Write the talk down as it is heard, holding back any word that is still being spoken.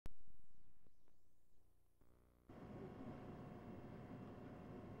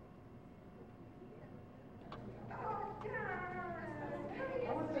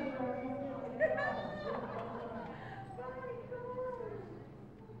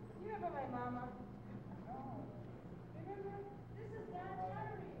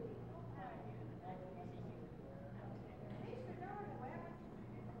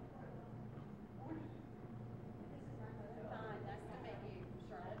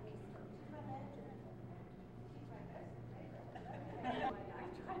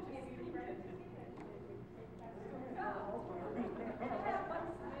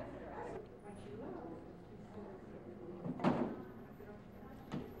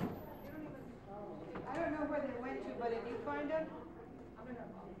But if you find them,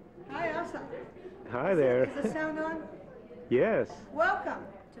 hi, Elsa. Hi there. Is the sound on? Yes. Welcome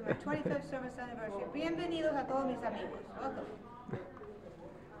to my 25th service anniversary. Bienvenidos a todos mis amigos. Welcome.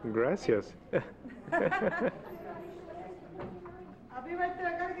 Gracias. I'll be right there.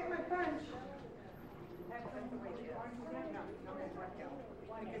 I gotta get my punch.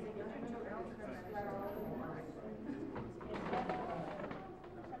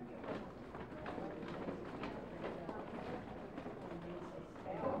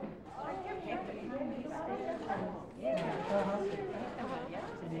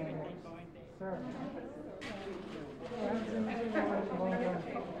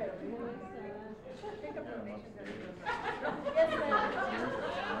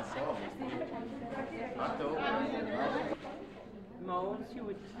 Molds, you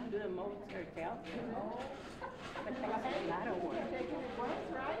would do the molds herself. But that's a lot of work.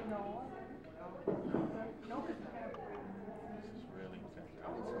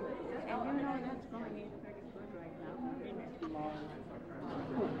 And you know that's going in pretty good right now. In it long.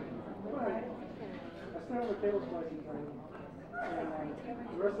 I start with table splicing training. And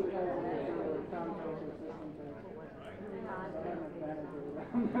the rest of the guys in the town council assistant there.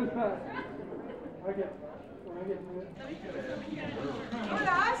 Okay. When I get to it.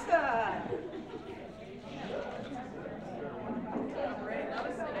 Hola, Asa.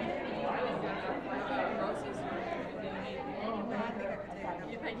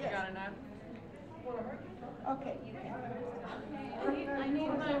 You think you got enough? Okay, you can. I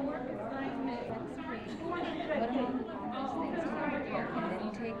need my work assignment. And then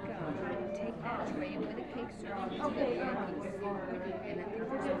take that tray with the cake syrup. Okay. And I think there's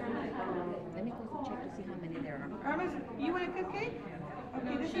let me go check to see how many there are. Irma, you want to cut cake?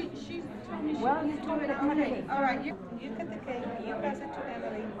 Okay, this is. She told me Well, you told me to cut Okay, cake. all right. You cut the cake. You pass it to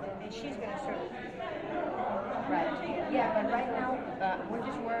Emily, and she's gonna serve it. Right. Yeah, but right now, we're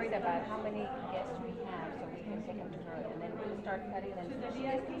just worried about how many guests we have, so we can take them to her, and then we'll start cutting them. So she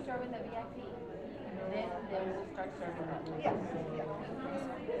has to serve in the VIP. Then we'll start serving them. Yes.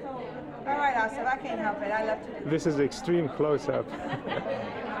 All right, Asaf, I can't help it. I love to do This is extreme close-up.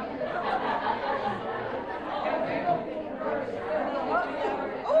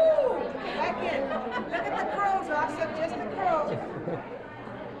 Oh, back in. Look at the crows, Asaf, just the crows.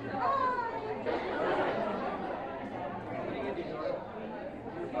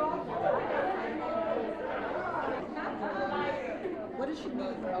 What does she need?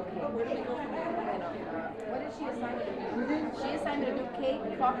 Okay, where do we go from there? What did she assign me to do? She assigned me to do cake,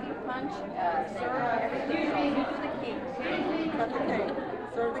 coffee, punch, syrup, everything. So you do the cake. Cut the cake.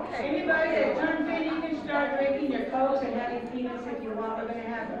 Serve the cake. Anybody that turns in, you can start drinking your Cokes and having peanuts if you want. We're going to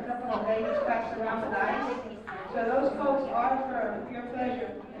have a couple of ladies pass around with ice. So those Cokes are for your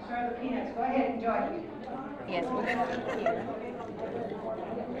pleasure. Serve the peanuts. Go ahead and enjoy. Yes, we're going to eat here.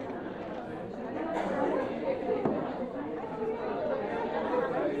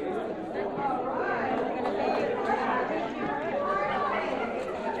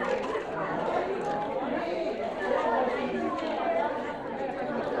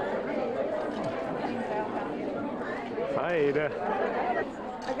 Hi, Ada.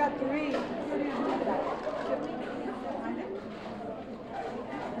 I got 3.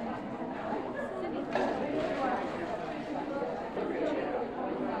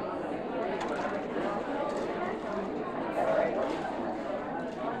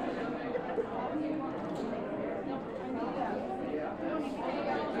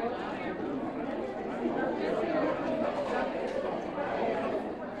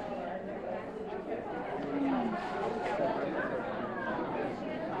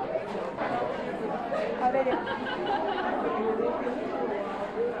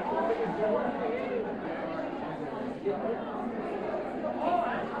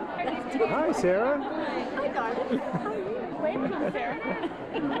 Hi, Sarah. Hi, darling. How are you? Wait a minute, Sarah.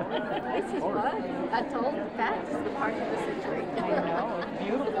 This is what I told you. That's the part of the century. I know, it's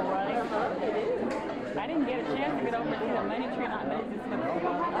beautiful, right? It is. I didn't get a chance to get over to the money tree, not notice this.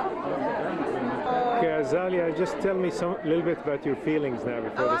 Oh, Okay, Azalia, just tell me a little bit about your feelings now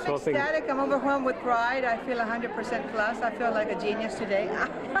before Oh, this I'm whole thing. ecstatic. I'm overwhelmed with pride. I feel 100% plus. I feel like a genius today.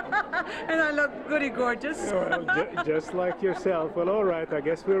 And I look goody gorgeous. Well, just like yourself. Well, all right, I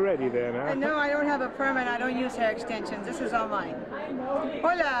guess we're ready then, huh? And no, I don't have a permit. I don't use hair extensions. This is all mine.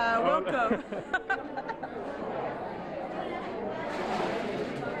 Hola, welcome.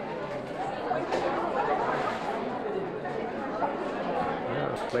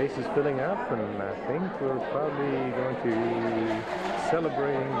 The place is filling up, and I think we're probably going to be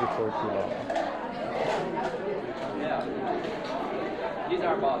celebrating before too long. Yeah. These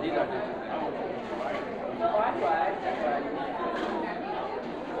are balls. These are. Oh, that's right. That's right.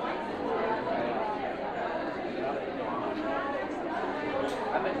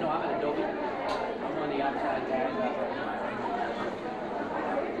 I'm an Adobe. I'm on the outside guys.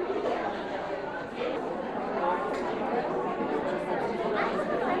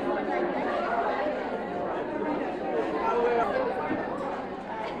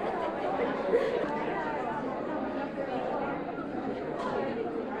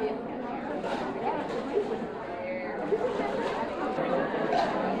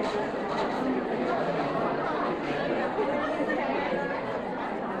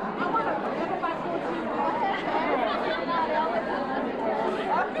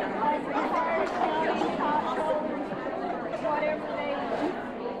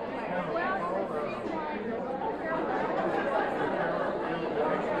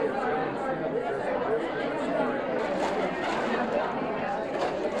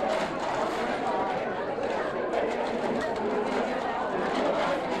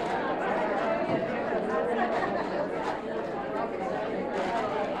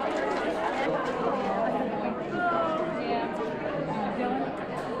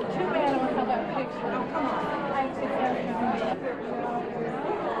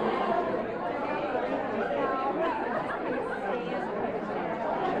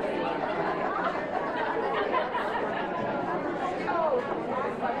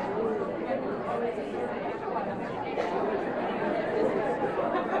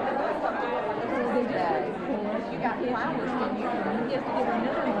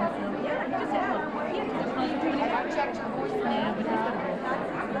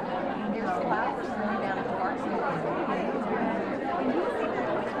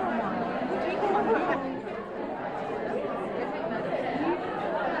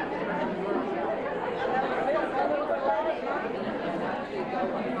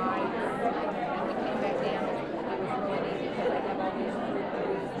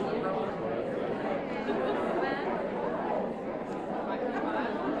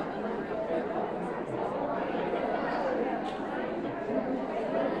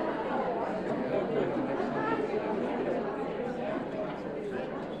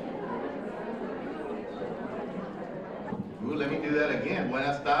 Let me do that again.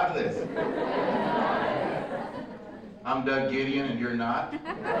 Buenas tardes. I'm Doug Gideon, and you're not?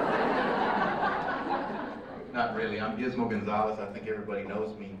 Not really. I'm Gizmo Gonzalez. I think everybody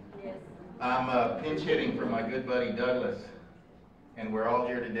knows me. Yes. I'm pinch hitting for my good buddy Douglas, and we're all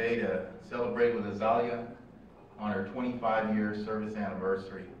here today to celebrate with Azalia on her 25-year service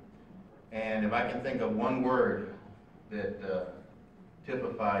anniversary. And if I can think of one word that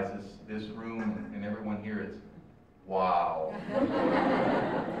typifies this room and everyone here, it's wow.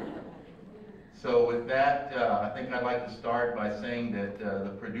 So with that, I think I'd like to start by saying that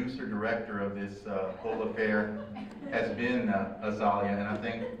the producer-director of this whole affair has been Azalia, and I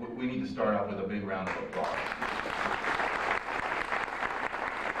think we need to start off with a big round of applause.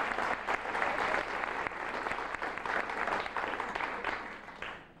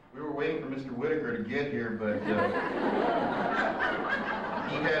 We were waiting for Mr. Whitaker to get here, but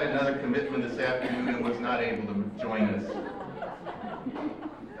he had another commitment this afternoon and was not able to join us.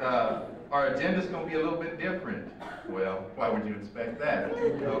 Our agenda's going to be a little bit different. Well, why would you expect that?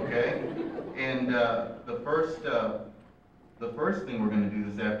 Okay. And the first thing we're going to do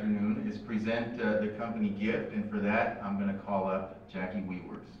this afternoon is present the company gift, and for that, I'm going to call up Jackie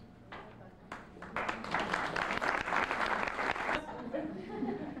Weavers.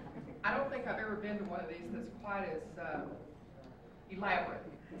 I don't think I've ever been to one of these that's quite as elaborate.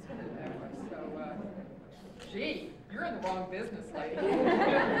 Let's put it that way. So, gee, you're in the wrong business, lady.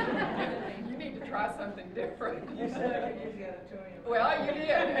 You need to try something different. You said I could use the auditorium. Well, you did.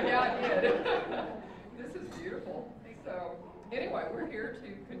 Yeah, I did. This is beautiful. So, anyway, we're here to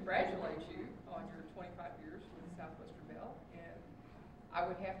congratulate you on your 25 years with Southwestern Bell. And I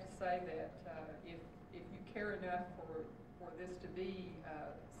would have to say that if you care enough for this to be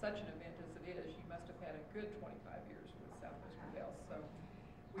such an event as it is, you must have had a good 25 years with Southwestern Bell. So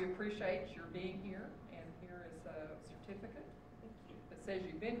we appreciate your being here, and here is a certificate that says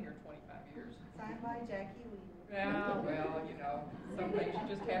you've been here 25 years. Signed by Jackie Weaver. Yeah, well, you know, some things you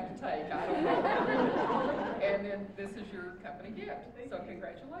just have to take, I don't know. And then this is your company gift, so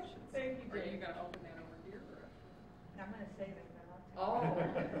congratulations. Thank you, Are you Jane. going to open that over here? Or? I'm going to save it. Oh,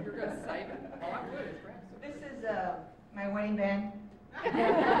 you're going to save it? Oh, I'm good. This is my wedding band.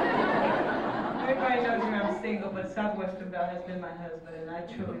 Everybody knows I'm single, but Southwestern Bell has been my husband, and I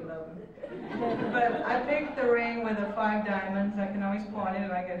truly love him. But I picked the ring with the 5 diamonds. I can always pawn it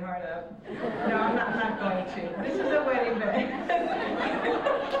if I get hard up. No, I'm not going to. This is a wedding band.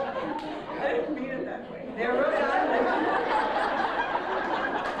 I didn't mean it that way. They're real diamonds.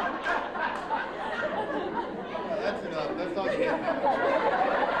 That's enough. That's all you get.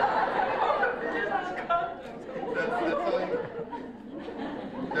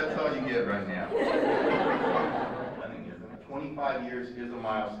 That's all you get right now. 25 years is a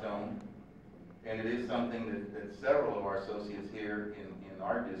milestone, and it is something that several of our associates here in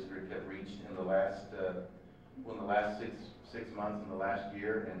our district have reached in the last six months, in the last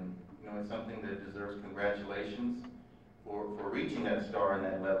year, and you know, it's something that deserves congratulations for reaching that star and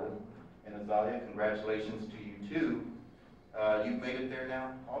that level. And Azalia, congratulations to you too. You've made it there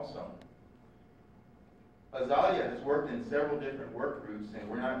now also. Azalia has worked in several different work groups, and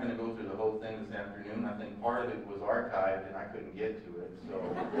we're not going to go through the whole thing this afternoon. I think part of it was archived, and I couldn't get to it. So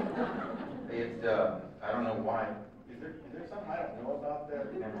it's, I don't know why. Is there something I don't know about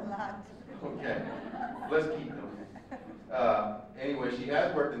that? A lot. Okay, let's keep them. Anyway, she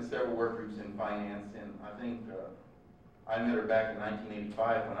has worked in several work groups in finance, and I think I met her back in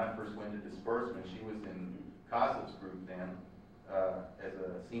 1985 when I first went to disbursement. She was in Cosip's group then as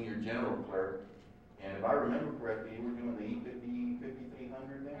a senior general clerk. And if I remember correctly, you were doing the E50,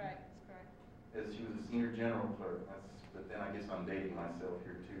 5300 then? Right, that's correct. As she was a senior general clerk. But then I guess I'm dating myself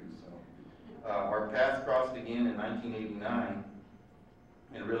here too. So our paths crossed again in 1989,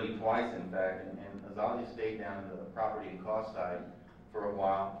 and really twice in fact. And Azalia stayed down in the property and cost side for a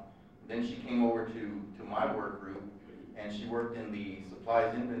while. Then she came over to my work group, and she worked in the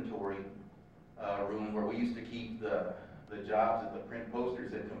supplies inventory room where we used to keep the jobs that the print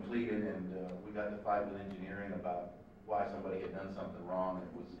posters had completed, and we got to fight with engineering about why somebody had done something wrong.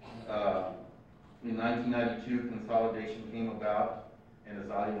 It was in 1992, consolidation came about, and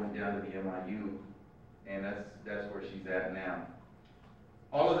Azalia went down to the MIU, and that's where she's at now.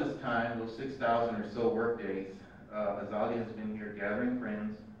 All of this time, those 6,000 or so work days, Azalia has been here gathering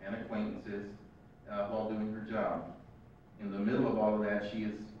friends and acquaintances while doing her job. In the middle of all of that, she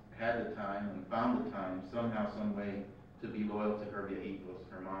has had the time and found the time, somehow, some way, to be loyal to her viejitos,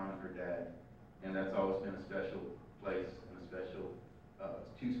 her mom and her dad. And that's always been a special place and a special,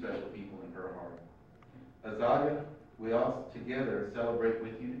 two special people in her heart. Azalia, we all together celebrate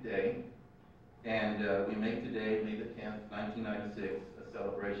with you today, and we make today, May the 10th, 1996, a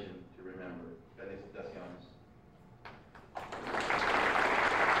celebration to remember. Felicitaciones.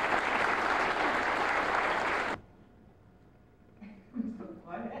 I'm so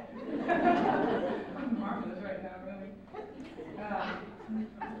quiet. I'm marvelous right now, really.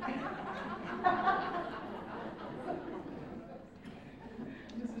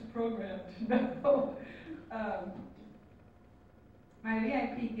 This is programmed. No. My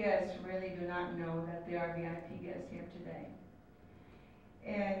VIP guests really do not know that they are VIP guests here today.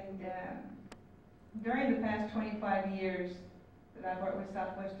 And during the past 25 years that I've worked with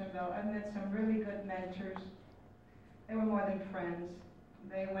Southwestern Bell, I've met some really good mentors. They were more than friends.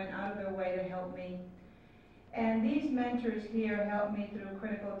 They went out of their way to help me. And these mentors here helped me through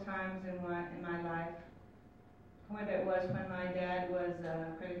critical times in my life. Whether it was when my dad was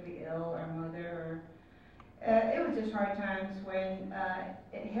critically ill, or mother, or it was just hard times when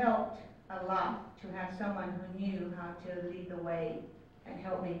it helped a lot to have someone who knew how to lead the way and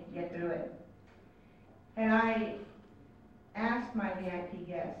help me get through it. And I asked my VIP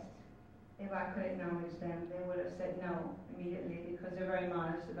guests if I could acknowledge them. They would have said no immediately because they're very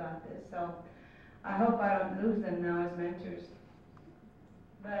modest about this. So I hope I don't lose them now as mentors.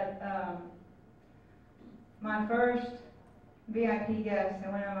 But my first VIP guest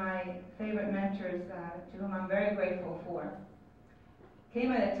and one of my favorite mentors, to whom I'm very grateful for,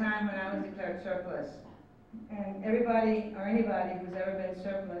 came at a time when I was declared surplus. And everybody or anybody who's ever been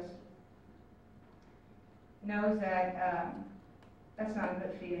surplus knows that that's not a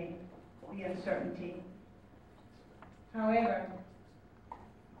good feeling, the uncertainty. However,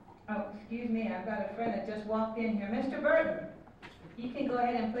 oh, excuse me, I've got a friend that just walked in here. Mr. Burton, you can go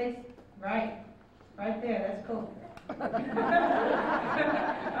ahead and place, right there, that's cool.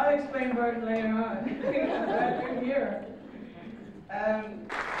 I'll explain Burton later on. Right here.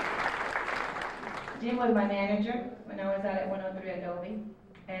 Jim was my manager when I was out at 103 Adobe,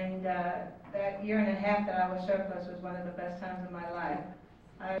 and that year and a half that I was surplus was one of the best times of my life.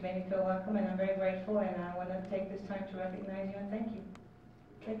 It made me feel welcome, and I'm very grateful, and I want to take this time to recognize you and thank you.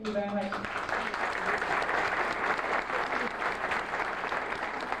 Thank you very much.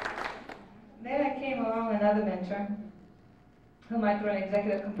 Then I came along another mentor, whom I threw an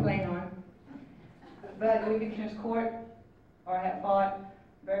executive complaint on. But we Commissioners Court, or have fought,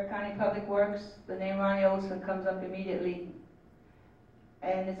 Burke County Public Works, the name Ronnie Olson comes up immediately.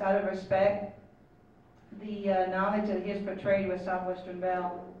 And it's out of respect. The knowledge that he has portrayed with Southwestern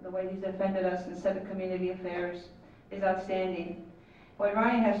Bell, the way he's defended us in civic community affairs, is outstanding. What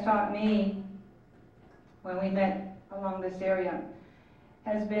Ronnie has taught me when we met along this area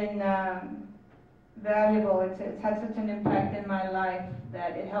has been valuable. It's had such an impact in my life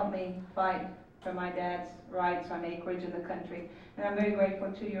that it helped me fight for my dad's rights on acreage in the country. And I'm very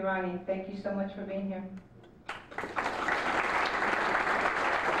grateful to you, Ronnie. Thank you so much for being here.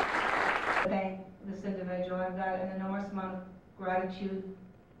 Thank this individual. I've got an enormous amount of gratitude.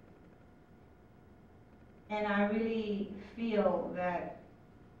 And I really feel that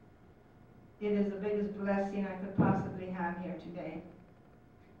it is the biggest blessing I could possibly have here today.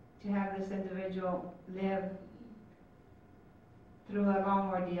 To have this individual live through a long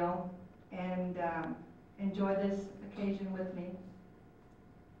ordeal and enjoy this occasion with me.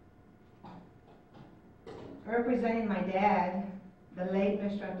 Representing my dad, the late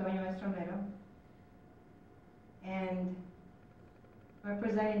Mr. Azalia Romero, and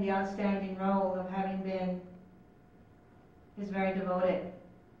representing the outstanding role of having been his very devoted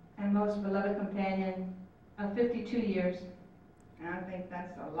and most beloved companion of 52 years. And I think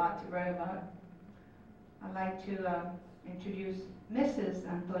that's a lot to brag about. I'd like to introduce Mrs.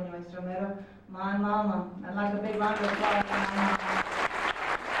 Azalia Romero, my mama. I'd like a big round of applause for my mama.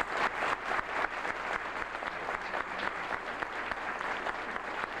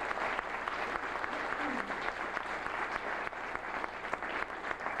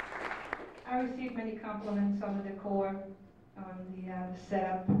 I received many compliments on the decor, on the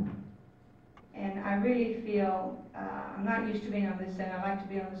setup, and I really feel, I'm not used to being on this end, I like to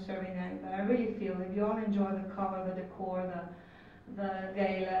be on the serving end, but I really feel if you all enjoy the color, the decor, the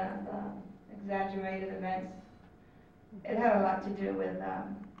gala, the exaggerated events, it had a lot to do with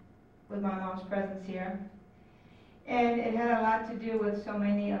my mom's presence here. And it had a lot to do with so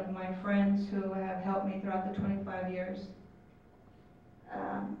many of my friends who have helped me throughout the 25 years.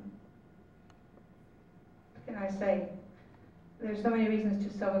 What can I say? There's so many reasons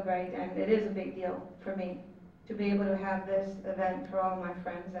to celebrate, and it is a big deal for me to be able to have this event for all of my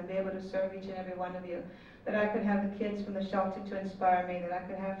friends and be able to serve each and every one of you. That I could have the kids from the shelter to inspire me, that I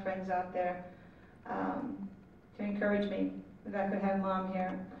could have friends out there to encourage me, that I could have mom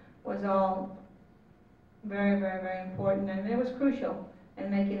here, was all very, very, very important, and it was crucial in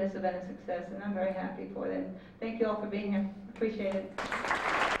making this event a success, and I'm very happy for it. Thank you all for being here. Appreciate it.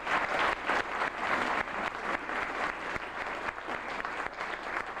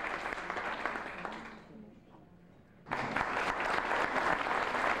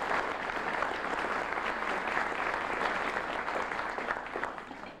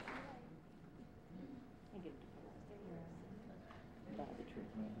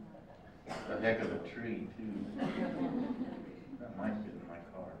 A heck of a tree, too. That might fit in my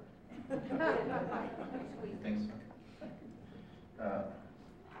car. You think so?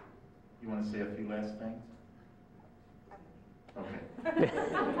 You want to say a few last things? Okay.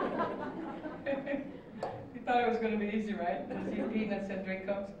 You thought it was going to be easy, right? Just peanuts and drink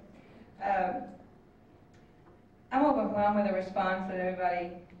cups. I'm overwhelmed with the response that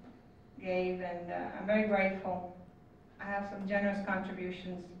everybody gave, and I'm very grateful. I have some generous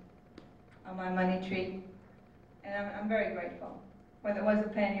contributions on my money tree, and I'm very grateful. Whether it was a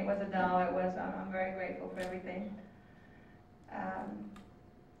penny, it was a dollar, I'm very grateful for everything.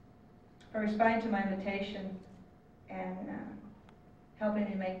 For responding to my invitation and helping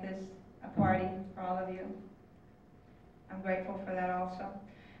me make this a party for all of you. I'm grateful for that also.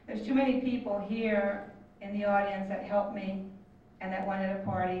 There's too many people here in the audience that helped me and that wanted a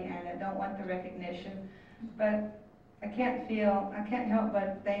party and that don't want the recognition, but I can't help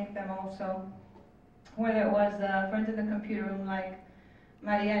but thank them also. Whether it was friends in the computer room like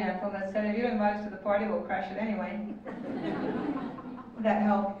Mariana, I told her, said, if you don't invite us to the party, we'll crash it anyway. That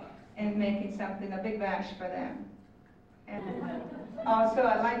helped in making something, a big bash for them. And also,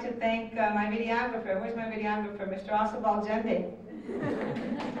 I'd like to thank my videographer. Where's my videographer? Mr. Asa Valgende,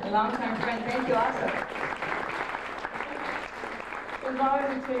 a longtime friend. Thank you, Asa. As long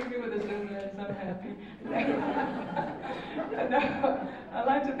as it takes me with a Zoom lens, I'm happy. No, I'd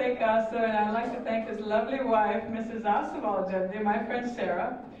like to thank Asa, and I'd like to thank his lovely wife, Mrs. Azalia, my friend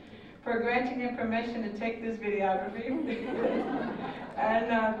Sarah, for granting him permission to take this videography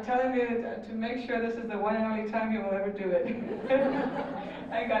and telling me to make sure this is the one and only time he will ever do it.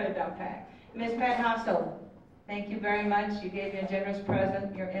 I got it down pat. Ms. Pat Hassel, thank you very much. You gave me a generous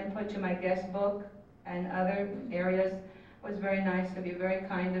present. Your input to my guest book and other areas was very nice of you, very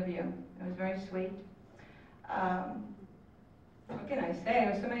kind of you. It was very sweet. What can I say?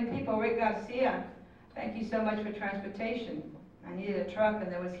 There were so many people. Rick Garcia, thank you so much for transportation. I needed a truck,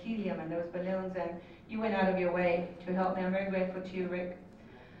 and there was helium, and there was balloons, and you went out of your way to help me. I'm very grateful to you, Rick.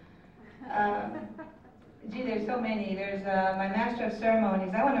 Gee, there's so many. There's my Master of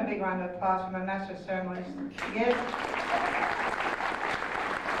Ceremonies. I want a big round of applause for my Master of Ceremonies. Yes.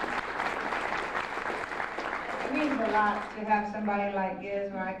 It means a lot to have somebody like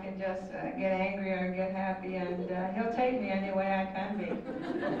Giz where I can just get angry or get happy, and he'll take me any way I can be.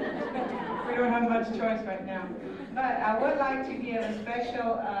 We don't have much choice right now. But I would like to give a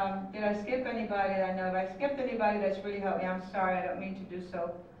special, did I skip anybody that I know? If I skipped anybody that's really helped me, I'm sorry, I don't mean to do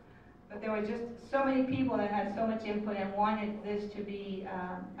so. But there were just so many people that had so much input and wanted this to be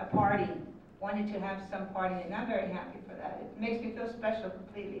a party, wanted to have some party, and I'm very happy for that. It makes me feel special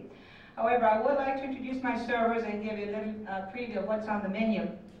completely. However, I would like to introduce my servers and give you a little preview of what's on the menu.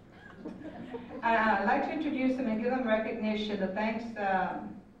 I'd like to introduce them and give them recognition, the thanks.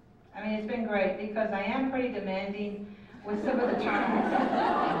 I mean, it's been great because I am pretty demanding with some of the times.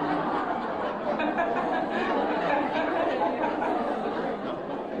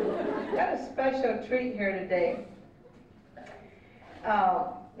 Got a special treat here today.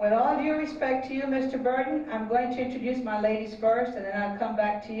 With all due respect to you, Mr. Burton, I'm going to introduce my ladies first, and then I'll come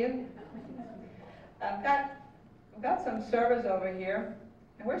back to you. I've got some servers over here.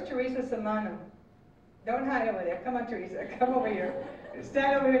 And where's Teresa Samano? Don't hide over there. Come on, Teresa. Come over here.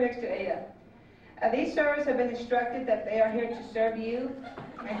 Stand over here next to Ada. These servers have been instructed that they are here to serve you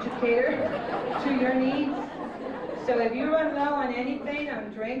and to cater to your needs. So if you run low on anything,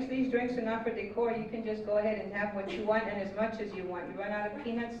 on drinks, these drinks are not for decor. You can just go ahead and have what you want and as much as you want. You run out of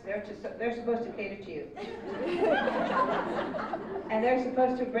peanuts, they're supposed to cater to you. And they're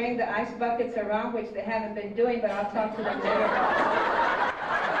supposed to bring the ice buckets around, which they haven't been doing, but I'll talk to them later about it.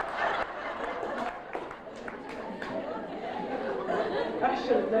 I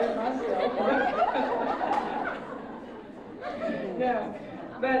should have done it myself. No.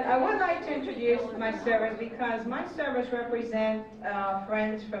 But I would like to introduce my servers because my servers represent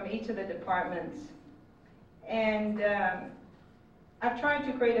friends from each of the departments. And I've tried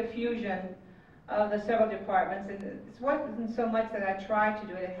to create a fusion of the several departments. And it wasn't so much that I tried to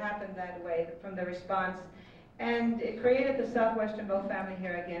do it, it happened that way from the response. And it created the Southwestern Bell family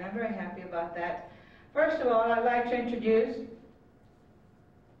here again. I'm very happy about that. First of all, I'd like to introduce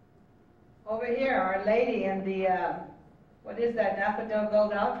over here our lady in the what is that, daffodil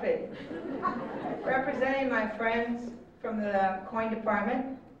gold outfit? Representing my friends from the coin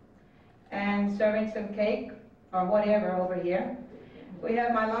department and serving some cake or whatever over here. We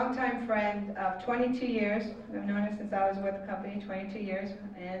have my longtime friend of 22 years. I've known her since I was with the company, 22 years.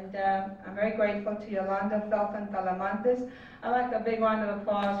 And I'm very grateful to Yolanda Felton Talamantes. I'd like a big round of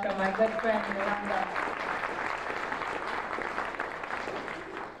applause from my good friend Yolanda.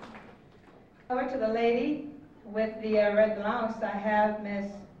 Over to the lady with the red blouse, I have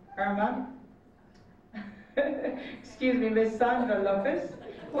Miss Irma. Excuse me, Miss Sandra Lopez.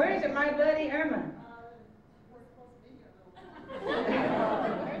 Where is it, my buddy Irma?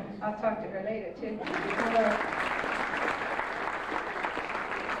 I'll talk to her later, too.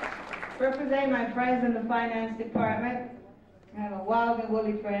 Representing my friends in the finance department, I have a wild and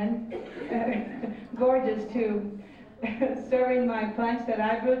woolly friend, gorgeous too, serving my punch that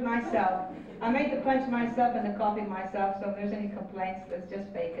I brewed myself. I made the punch myself and the coffee myself, so if there's any complaints, let's just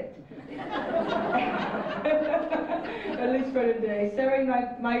fake it. At least for today. Serving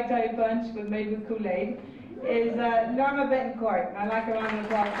my Mai Tai punch made with Kool-Aid is Norma Betancourt. I'd like a round of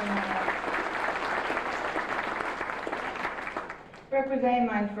applause for Norma. Representing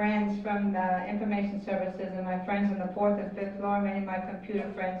my friends from the information services and my friends on the 4th and 5th floor, many of my computer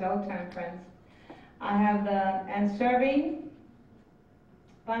friends, old-time friends. I have and serving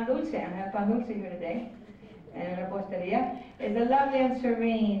Pan Dulce, I have Pan Dulce here today, and Reposteria, is the lovely and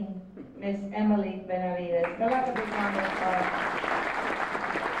serene Miss Emily Benavides. I'd like a big round of applause.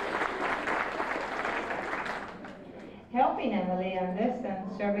 Helping Emily on this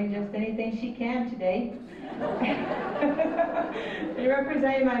and serving just anything she can today. You're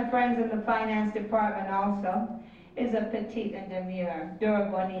representing my friends in the finance department also. is a petite and demure,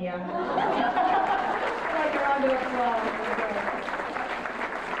 durable young. Like a round of applause.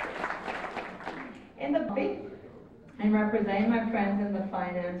 In the big, and representing my friends in the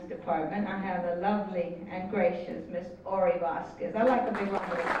finance department, I have the lovely and gracious Miss Ori Vasquez. I'd like a big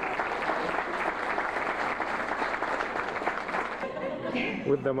round of applause.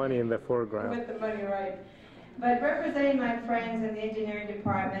 With the money in the foreground. With the money, right. But representing my friends in the engineering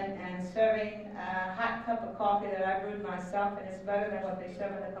department and serving a hot cup of coffee that I brewed myself, and it's better than what they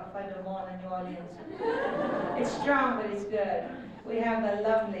serve at the Café du Monde in New Orleans. It's strong, but it's good. We have the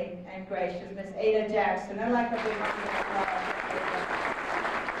lovely and gracious Miss Ada Jackson. I'd like a big round of applause.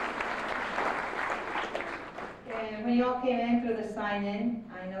 And when you all came in through the sign-in,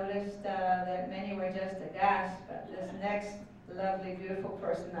 I noticed that many were just aghast, but this next lovely, beautiful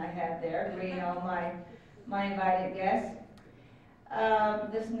person I have there, greeting all my invited guests.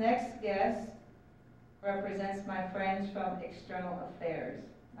 This next guest represents my friends from External Affairs,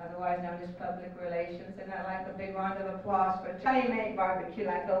 otherwise known as Public Relations, and I'd like a big round of applause for Italian-made barbecue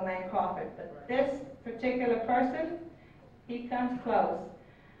like Old Man Crawford. But this particular person, he comes close.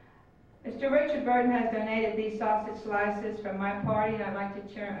 Mr. Richard Burton has donated these sausage slices from my party, and I'd like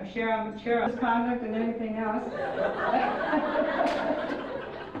to share his conduct and anything else.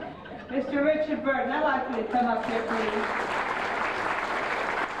 Mr. Richard Burton, I'd like you to come up here, please.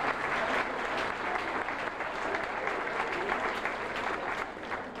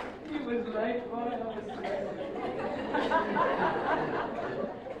 He was late, boy.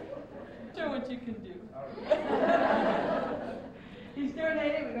 Show what you can do. He's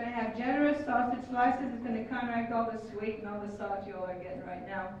donated. We're going to have generous sausage slices. It's going to counteract all the sweet and all the salt you all are getting right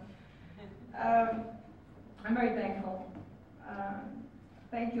now. I'm very thankful.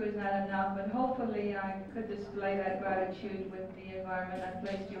 Thank you is not enough, but hopefully I could display that gratitude with the environment I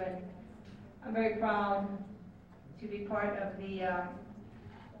placed you in. I'm very proud to be part of the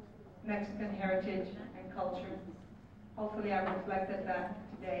Mexican heritage and culture. Hopefully I reflected that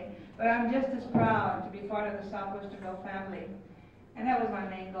today. But I'm just as proud to be part of the Southwestern Bell family. And that was my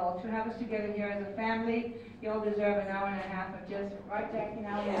main goal, to have us together here as a family. You all deserve an hour and a half of just, right, Jackie, an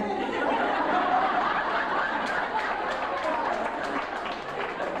hour and a half.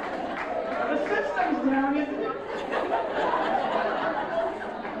 The system's down, isn't it?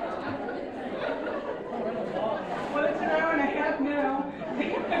 Well, it's an hour and a half now.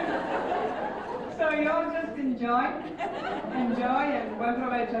 So you all just enjoy, and buen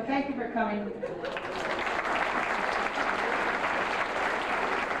provecho. Thank you for coming.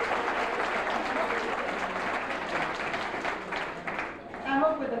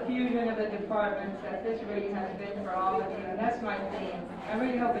 With the fusion of the departments, that this really has been for all of you, and that's my theme. I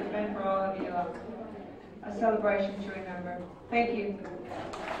really hope it's been for all of you a celebration to remember. Thank you.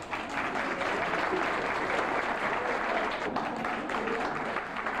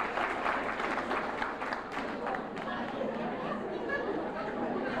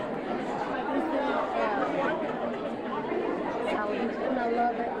 I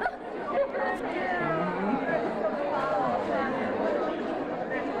love it.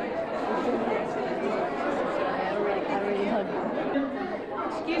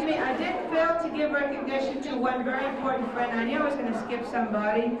 Excuse me, I did fail to give recognition to one very important friend. I knew I was going to skip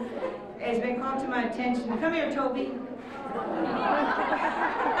somebody. It's been called to my attention. Come here, Toby.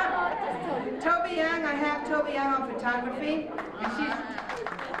 Toby Young, I have Toby Young on photography. And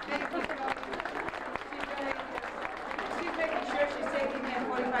she's making sure she's taking me at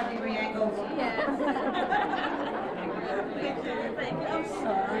 45-degree angles. Yes. Thank you. I'm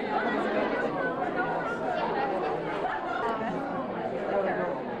sorry.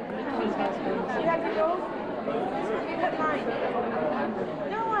 You have to go? You cut mine.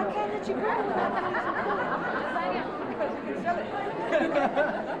 No, I can't let you go. Because you can sell it.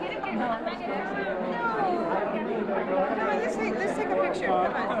 No. Come on, let's take a picture. Come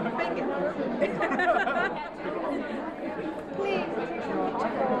on, make it. Please.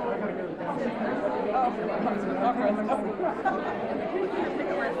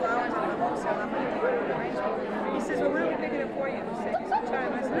 He says, well, we'll be picking it for you. Save you some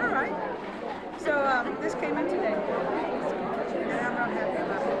time. I said, all right. So this came in today. And I'm not happy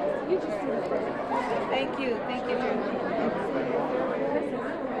about it. Thank you, Jim.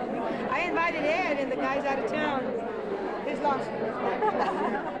 I invited Ed and the guy's out of town. He's lost. I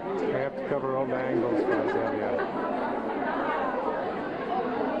have to cover all the angles for Azalia.